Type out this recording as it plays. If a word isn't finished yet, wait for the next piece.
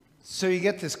So you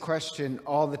get this question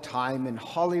all the time, and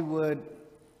Hollywood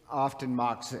often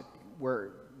mocks it,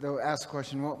 where they'll ask the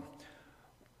question, well,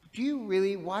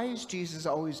 why is Jesus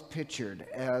always pictured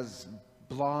as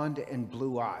blonde and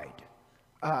blue-eyed?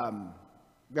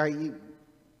 Right?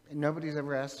 Nobody's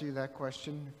ever asked you that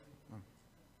question?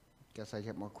 Guess I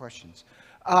get more questions.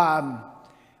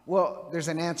 Well, there's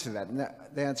an answer to that, and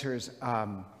the answer is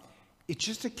it's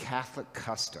just a Catholic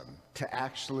custom to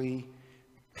actually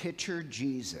picture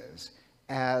Jesus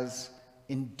as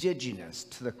indigenous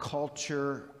to the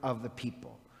culture of the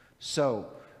people. So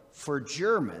for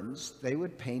Germans, they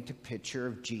would paint a picture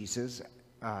of Jesus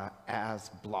as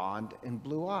blonde and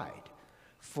blue-eyed.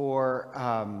 For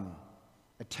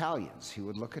Italians, he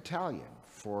would look Italian.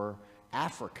 For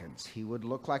Africans, he would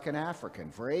look like an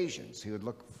African. For Asians, he would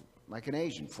look like an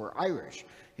Asian. For Irish,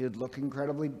 he would look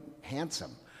incredibly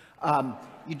handsome.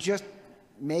 You just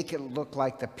make it look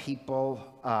like the people,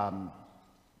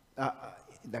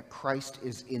 that Christ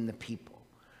is in the people.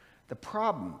 The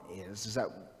problem is that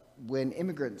when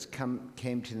immigrants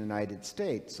came to the United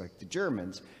States, like the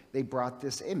Germans, they brought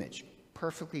this image,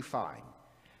 perfectly fine.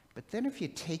 But then if you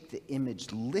take the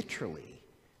image literally,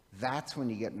 that's when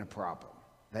you get in a problem,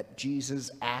 that Jesus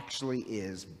actually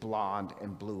is blonde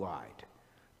and blue-eyed.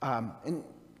 And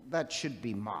that should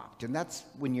be mocked. And that's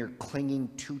when you're clinging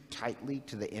too tightly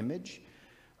to the image.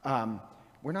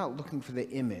 We're not looking for the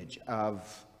image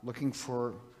of looking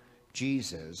for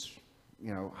Jesus.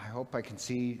 You know, I hope I can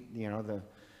see, the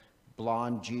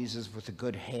blonde Jesus with the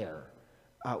good hair.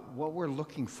 What we're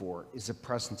looking for is the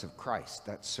presence of Christ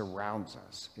that surrounds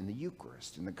us in the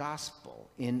Eucharist, in the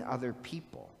gospel, in other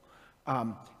people.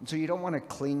 And so you don't want to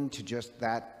cling to just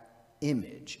that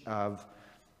image of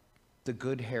the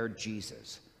good-haired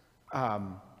Jesus.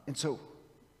 And so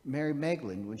Mary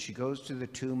Magdalene, when she goes to the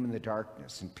tomb in the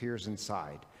darkness and peers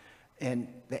inside, and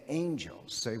the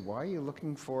angels say, why are you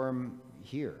looking for him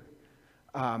here?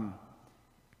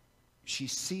 She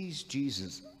sees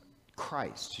Jesus,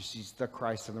 Christ. She sees the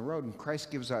Christ on the road, and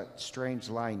Christ gives a strange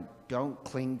line, don't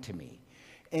cling to me.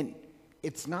 And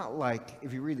it's not like,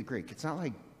 if you read the Greek, it's not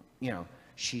like,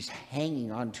 she's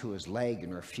hanging onto his leg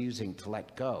and refusing to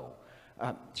let go.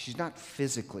 She's not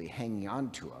physically hanging on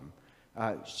to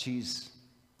him. She's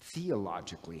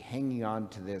theologically hanging on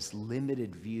to this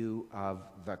limited view of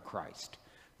the Christ.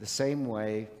 The same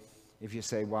way, if you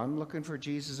say, well, I'm looking for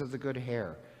Jesus of the good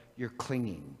hair, you're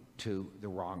clinging to the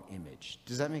wrong image.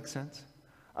 Does that make sense?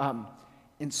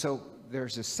 And so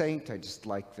there's a saint, I just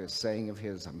like this saying of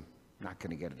his, I'm not going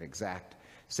to get it exact,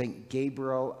 Saint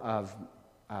Gabriel of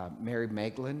Mary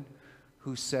Magdalene,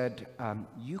 who said,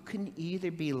 you can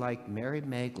either be like Mary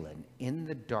Magdalene in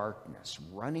the darkness,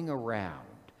 running around,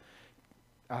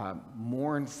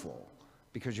 mournful,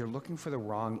 because you're looking for the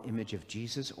wrong image of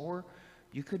Jesus, or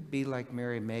you could be like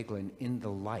Mary Magdalene in the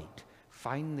light,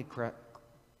 finding the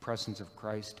presence of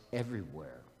Christ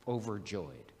everywhere,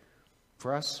 overjoyed.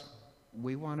 For us,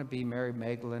 we want to be Mary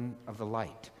Magdalene of the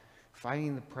light,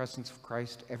 finding the presence of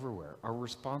Christ everywhere. Our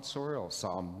responsorial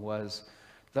psalm was,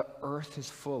 the earth is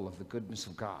full of the goodness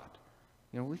of God.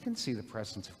 We can see the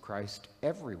presence of Christ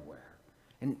everywhere,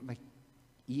 and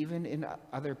even in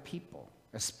other people,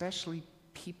 especially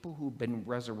people who've been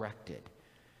resurrected.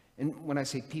 And when I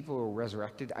say people who are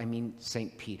resurrected, I mean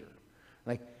St. Peter.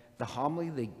 Like the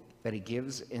homily that he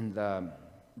gives in the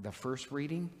first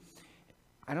reading,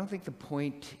 I don't think the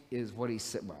point is what he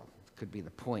said. Well, it could be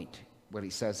the point. What he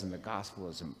says in the gospel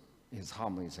is his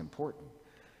homily is important.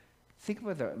 Think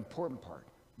about the important part.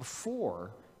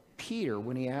 Before, Peter,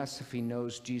 when he asks if he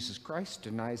knows Jesus Christ,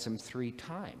 denies him 3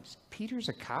 times. Peter's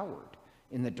a coward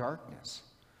in the darkness.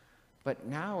 But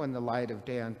now in the light of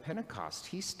day on Pentecost,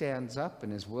 he stands up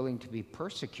and is willing to be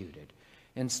persecuted,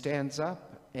 and stands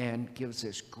up and gives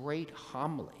this great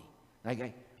homily.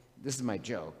 This is my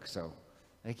joke, so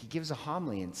he gives a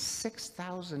homily, and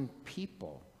 6,000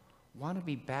 people want to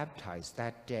be baptized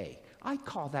that day. I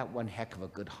call that one heck of a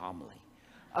good homily.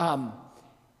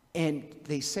 And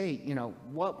they say,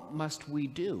 what must we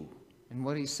do? And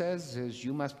what he says is,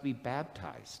 you must be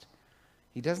baptized.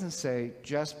 He doesn't say,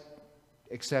 just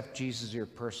accept Jesus as your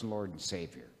personal Lord and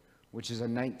Savior, which is a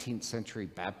 19th century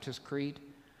Baptist creed.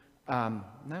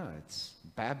 No, it's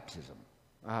baptism.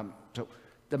 So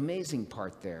the amazing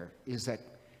part there is that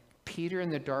Peter in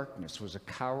the darkness was a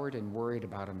coward and worried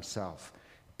about himself.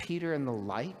 Peter in the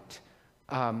light,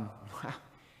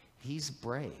 he's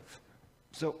brave.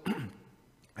 So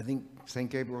I think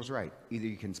St. Gabriel's right. Either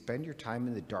you can spend your time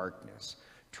in the darkness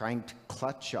trying to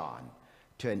clutch on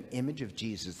to an image of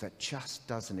Jesus that just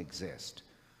doesn't exist,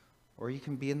 or you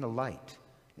can be in the light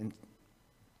and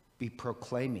be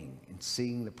proclaiming and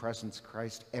seeing the presence of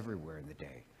Christ everywhere in the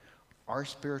day. Our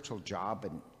spiritual job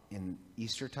in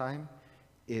Easter time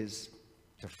is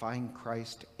to find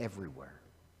Christ everywhere.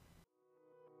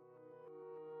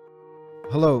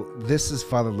 Hello, this is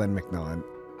Father Len McMillan.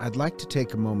 I'd like to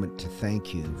take a moment to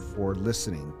thank you for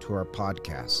listening to our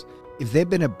podcasts. If they've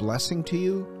been a blessing to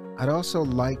you, I'd also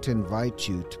like to invite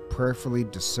you to prayerfully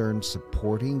discern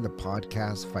supporting the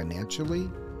podcast financially.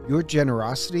 Your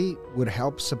generosity would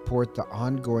help support the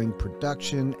ongoing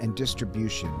production and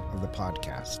distribution of the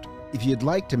podcast. If you'd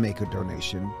like to make a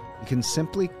donation, you can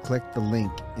simply click the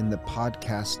link in the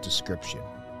podcast description.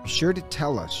 Be sure to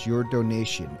tell us your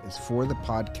donation is for the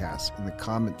podcast in the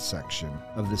comments section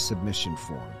of the submission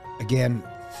form. Again,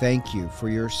 thank you for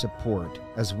your support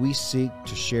as we seek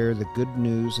to share the good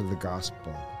news of the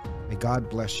gospel. May God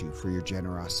bless you for your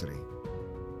generosity.